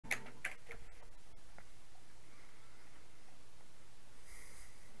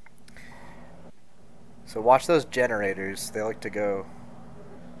So watch those generators. They like to go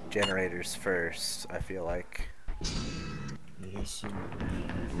generators first, I feel like. Yes, I'm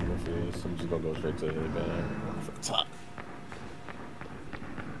going for this. I'm just gonna go straight to the bag. For the top.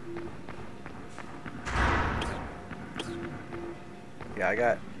 Yeah, I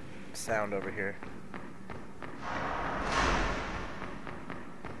got sound over here.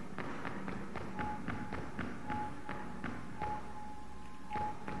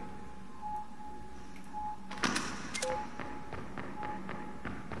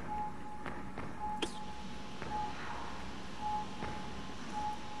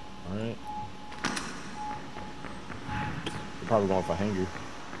 Alright. They're probably going for hanger.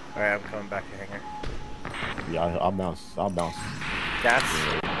 Alright, I'm coming back to hangar. Yeah, I'll bounce. I'll bounce. Gas.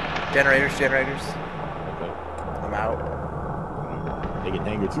 Yeah. Generators, generators. Okay. I'm out. They get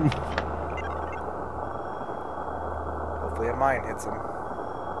hanger too. Hopefully a mine hits him.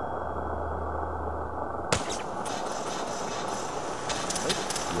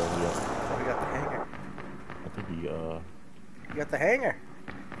 Yeah. Oh, we got the hangar. I think he We got the hangar.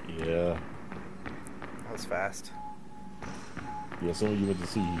 yeah. That was fast. Yeah, as soon as you went to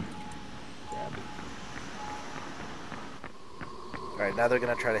see, grab it. Alright, now they're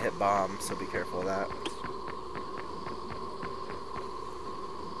gonna try to hit bombs, so be careful of that.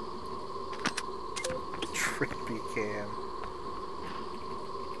 Trippy cam.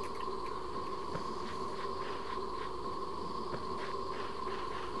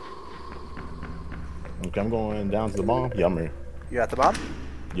 Okay, I'm going down to the bomb. Yeah, I'm here. You at the bomb?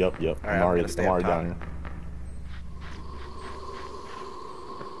 Yep. Alright, I'm already top. down here.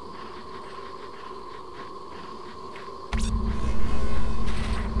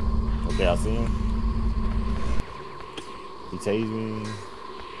 Okay, I see him. He tased me.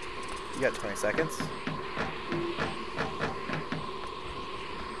 You got 20 seconds.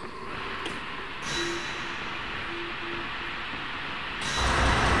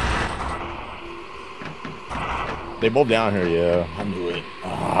 They both down here, yeah. I knew it.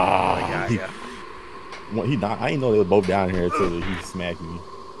 Ah, yeah. He not. I didn't know they were both down here until he smacked me.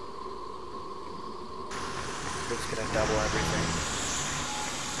 They're just gonna double everything.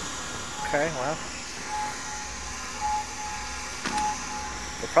 Okay, well.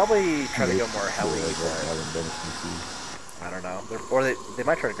 They'll probably try to go more heli, but I don't know. Or they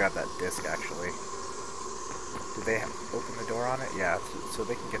might try to grab that disc, actually. Did they open the door on it? Yeah, so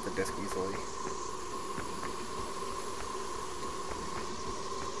they can get the disc easily.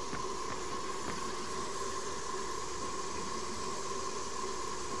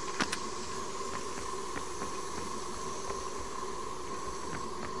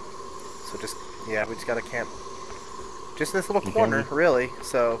 So just, yeah, we just gotta camp. Just this little corner, really.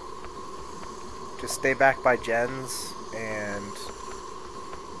 So just stay back by gens, and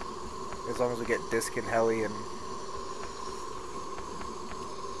as long as we get disc and heli and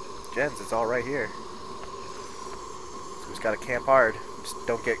gens, it's all right here. So we just gotta camp hard. Just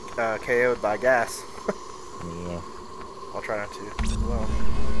don't get KO'd by gas. Yeah. I'll try not to as well.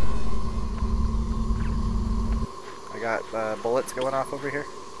 I got bullets going off over here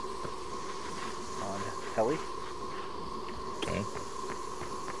on heli. Okay.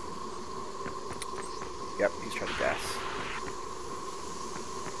 Yep, he's trying to gas.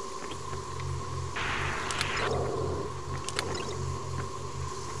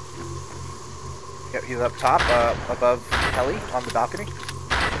 Yep, he's up top, above heli on the balcony.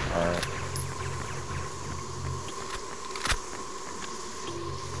 Alright.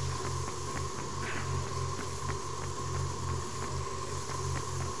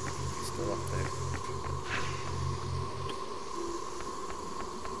 He's still up there.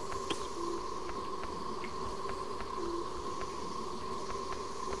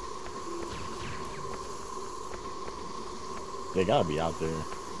 They gotta be out there.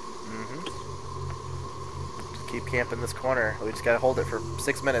 Mm-hmm. Just keep camping this corner. We just gotta hold it for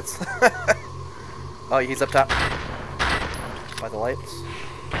 6 minutes. Oh, he's up top. By the lights.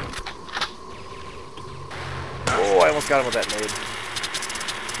 Oh, I almost got him with that nade.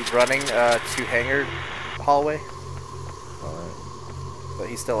 He's running to hangar hallway. Alright. But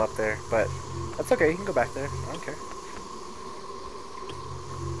he's still up there. But that's okay, he can go back there. I don't care.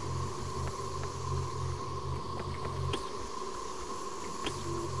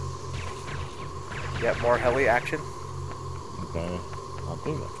 Yep, more heli action. Okay. I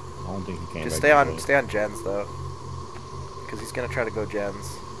don't think he can. Just stay on gens though, because he's gonna try to go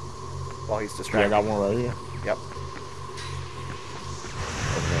gens while he's distracted. Yeah, I got one right here. Yep.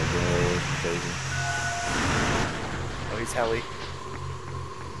 Okay, good. Oh, he's heli.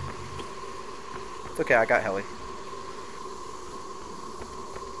 It's okay, I got heli.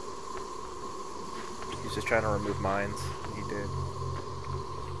 He's just trying to remove mines. He did.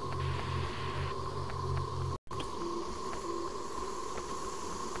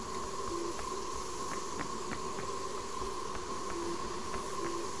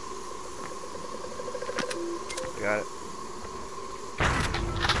 Got it.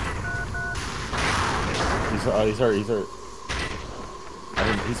 He's hurt. He's hurt.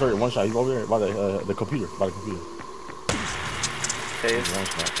 He's hurt in one shot. He's over there by the computer. By the computer. Phase. One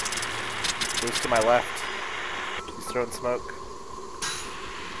shot. Moves to my left. He's throwing smoke.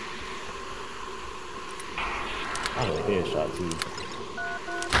 I had a headshot too.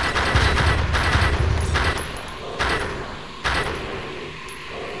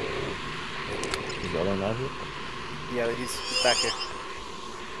 Is the other one out here? Yeah, he's back here.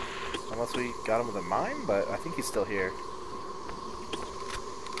 Unless we got him with a mine, but I think he's still here.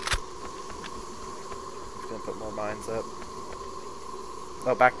 He's gonna put more mines up.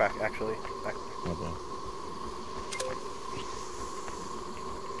 Oh, back, actually. Back. Okay.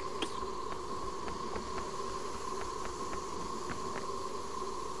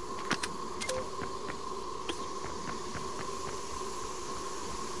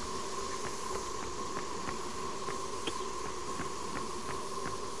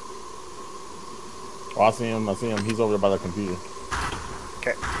 Oh, I see him. He's over there by the computer.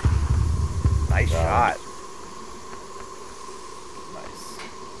 Okay. Nice shot. Nice.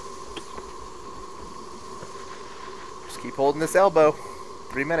 Just keep holding this elbow.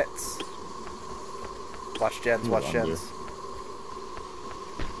 3 minutes. Watch gens, watch gens.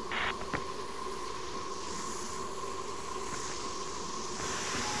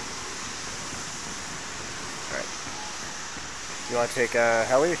 Alright. You want to take a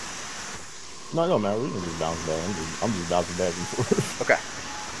heli? No, man. We can just bounce back. I'm just bouncing back and forth. Okay.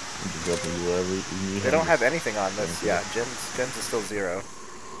 I'm just jumping you wherever you need. They don't have anything on this. Yeah, gens is still 0.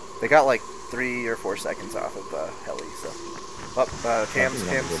 They got like 3 or 4 seconds off of heli. So, cams.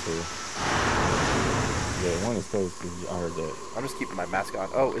 Yeah, one is close. I heard that. I'm just keeping my mask on.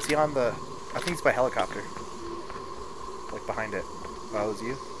 Oh, is he on the? I think he's by helicopter. Like behind it. Oh, it was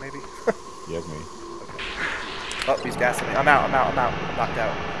you, maybe? Yeah, it's me. Okay. Oh, he's gassing me. I'm out. I'm knocked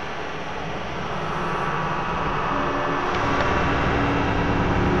out.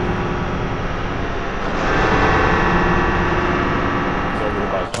 So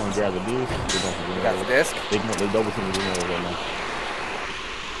everybody's trying to grab the disc. Got the disc? They double team the right now.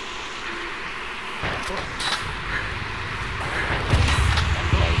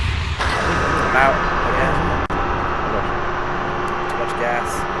 I'm out again. Too much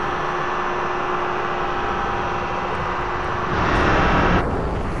gas.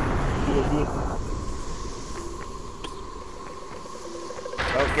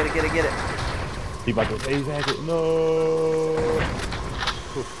 Oh, get it. He about to phase hack it. No.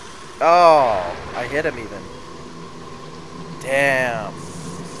 Oh, I hit him even. Damn.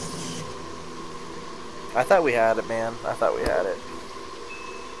 I thought we had it, man. I thought we had it.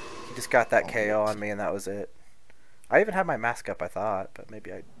 He just got that KO on me and that was it. I even had my mask up, I thought, but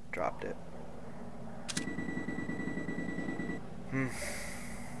maybe I dropped it.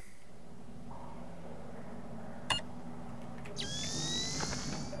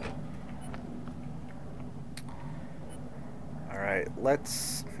 Alright,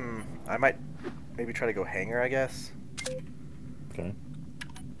 let's... I might maybe try to go hangar, I guess. Okay.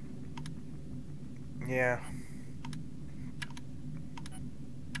 Yeah.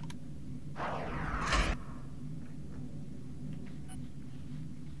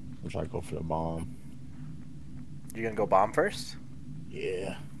 I'm trying to go for the bomb. You gonna go bomb first?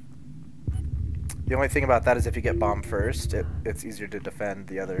 Yeah. The only thing about that is if you get bomb first, it's easier to defend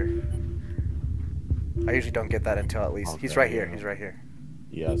the other. I usually don't get that until at least... Okay, he's right here. He's right here.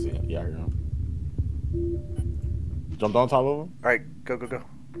 Yeah, I see him. Yeah, I hear him. Jumped on top of him? Alright, go.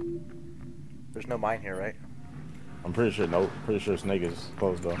 There's no mine here, right? I'm pretty sure, nope. Pretty sure Snake is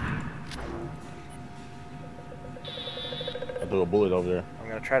close, though. I threw a bullet over there. I'm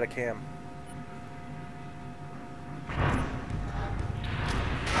gonna try to cam.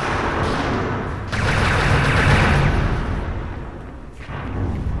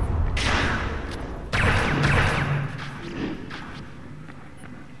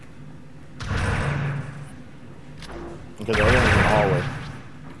 Okay, the other one's in the hallway.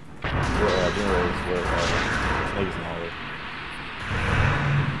 Where Snake is in the hallway.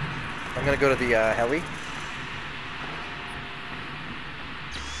 I'm gonna go to the heli.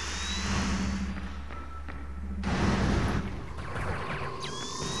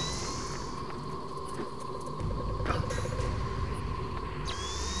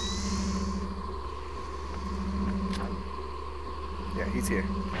 Yeah, he's here.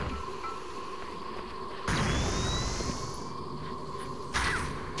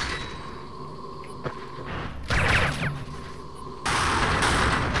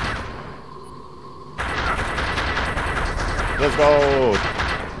 Let's go.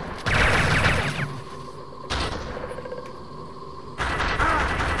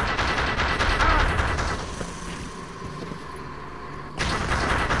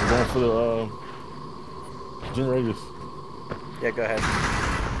 We're going for the generators. Yeah, go ahead.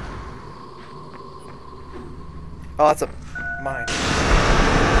 Oh, that's a mine.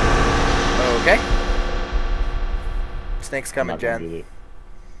 Okay. Snake's coming, Jen.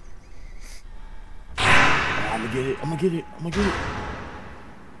 I'm gonna get it. I'm gonna get it. I'm gonna get it.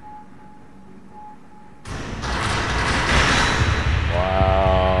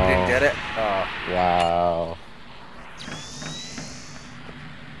 Wow. You didn't get it? Oh. Wow.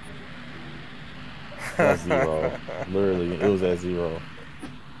 That's 0. Literally, it was at 0.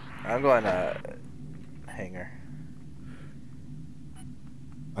 I'm going hanger.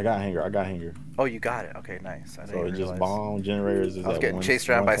 I got hanger. I got hanger. Oh, you got it. Okay, nice. I didn't So it just bomb generators. Is I was at getting one, chased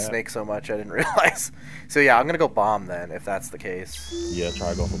around by tap. Snake so much I didn't realize. So yeah, I'm gonna go bomb then if that's the case. Yeah,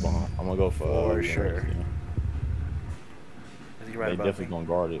 try to go for bomb. I'm gonna go for sure. Yeah. Is he right they above definitely me? gonna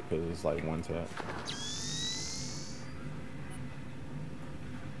guard it because it's like 1 tap.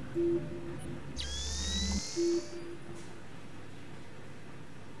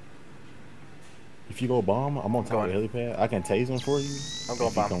 If you go bomb, I'm on top of the helipad. I can tase him for you. I'm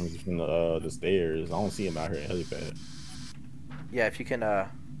going bomb. He comes from the stairs. I don't see him out here at helipad. Yeah, if you can. I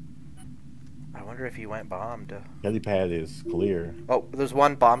wonder if he went bombed. Helipad is clear. Oh, there's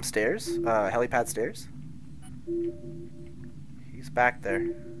one bomb stairs. Helipad stairs. He's back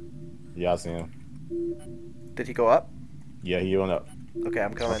there. Yeah, I see him. Did he go up? Yeah, he went up. Okay,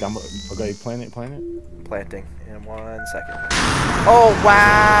 I'm coming. Okay, plant it. Planting in 1 second. Oh,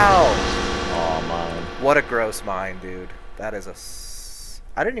 wow! Oh, mine. What a gross mine, dude. That is a...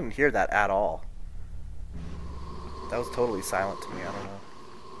 I didn't even hear that at all. That was totally silent to me. I don't know.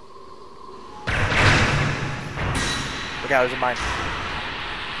 Look out, there's a mine.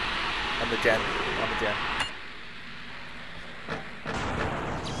 On the gen. On the gen.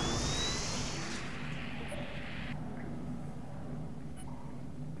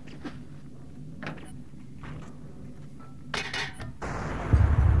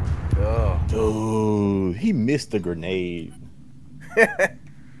 Dude, he missed the grenade.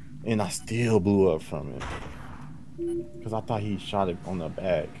 And I still blew up from it. Because I thought he shot it on the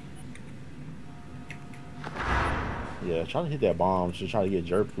back. Yeah, try to hit that bomb. Just try to get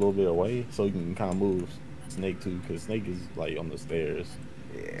jerked a little bit away so you can kind of move Snake too. Because Snake is like on the stairs.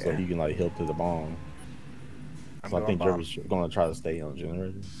 Yeah. So he can like help to the bomb. So I think Jerry's going to try to stay on the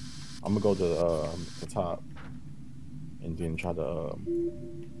generator. I'm going to go to the top. And then try to...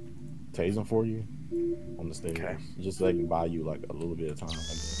 tase him for you on the stairs. Okay. Just so they can buy you like a little bit of time, I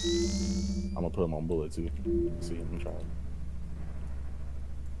guess. I'm gonna put him on bullet too. See him try.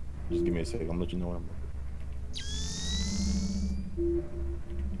 Just give me a second. I'm gonna let you know what I'm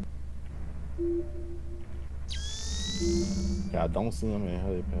Yeah, I don't see him in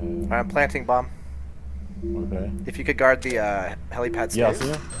helipad. I'm planting bomb. Okay. If you could guard the helipad stairs. Yeah, I see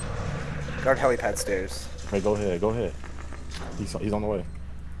him. Guard helipad stairs. Okay, go ahead. Go ahead. He's on the way.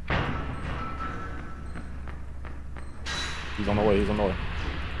 He's on the way. He's on the way.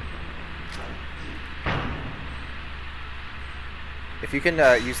 If you can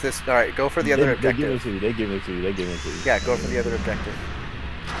use this, all right. Go for the other objective. They give it to you. They give it to you. They give it to you. Yeah, go for the other objective.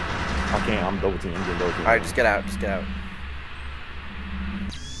 I can't. I'm double team. I'm getting double team. All right, just get out. Just get out.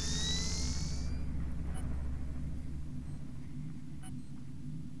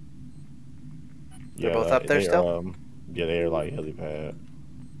 They're both up there still. Yeah, they're like helipad.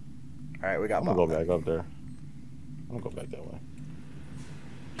 All right, we got. I'm gonna go back up there. I'm gonna go back that way.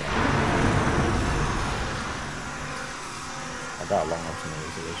 I got long option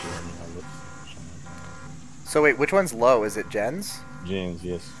so they should let me know. So wait, which one's low? Is it Jen's? Jen's,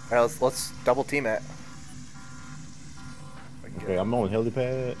 yes. All right, let's double team it. Okay, I'm on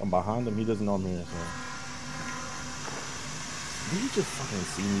helipad. I'm behind him. He doesn't know I'm here. So. Did you just fucking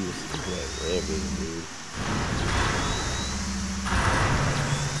see me with stupid ass red vision, dude?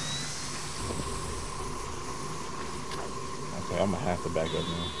 Okay, I'm gonna have to back up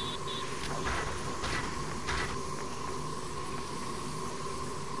now.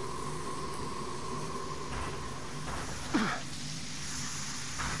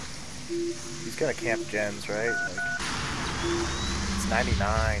 He's gonna camp gens, right? Like, it's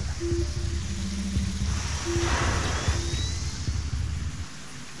 99.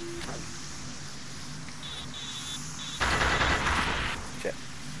 Shit.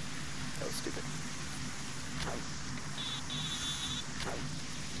 That was stupid.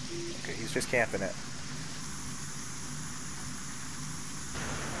 Okay, he's just camping it.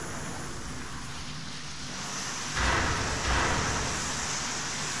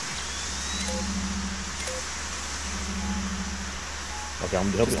 Okay, I'm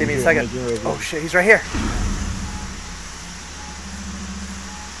Just give me a second. Oh shit, he's right here.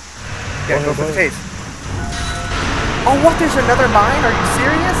 Yeah, go for the tase. Oh, what? There's another mine? Are you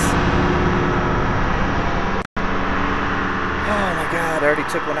serious? Oh my god, I already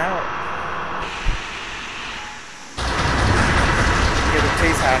took one out. Here, the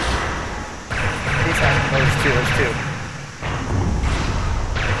tase hack. Tase hack. Oh, there's two.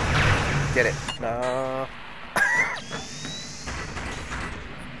 Get it. No.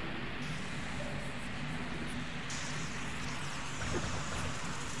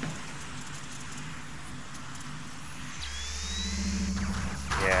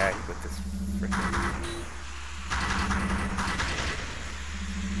 Yeah, with this freaking...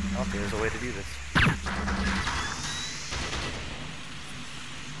 Oh, there's a way to do this.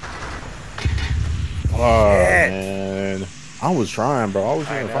 Oh, man. I was trying, bro. I was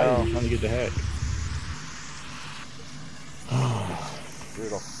trying to fight him, trying to get the hack.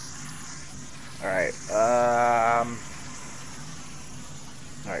 Brutal. Alright,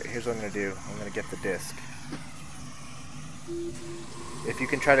 Alright, here's what I'm gonna do. I'm gonna get the disc. If you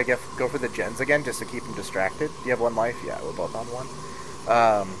can try to go for the gens again, just to keep him distracted. Do you have one life? Yeah, we're both on one.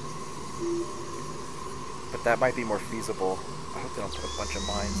 But that might be more feasible. I hope they don't put a bunch of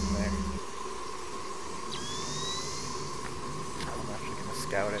mines in there. I'm actually gonna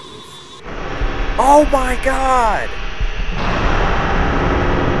scout it with... Oh my god!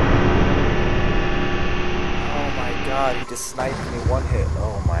 Oh my god, he just sniped me one hit.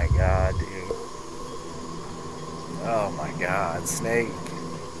 Oh my god, dude. Oh my god, Snake.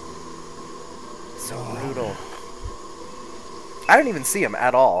 So brutal. I didn't even see him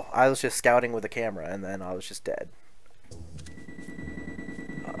at all. I was just scouting with a camera and then I was just dead.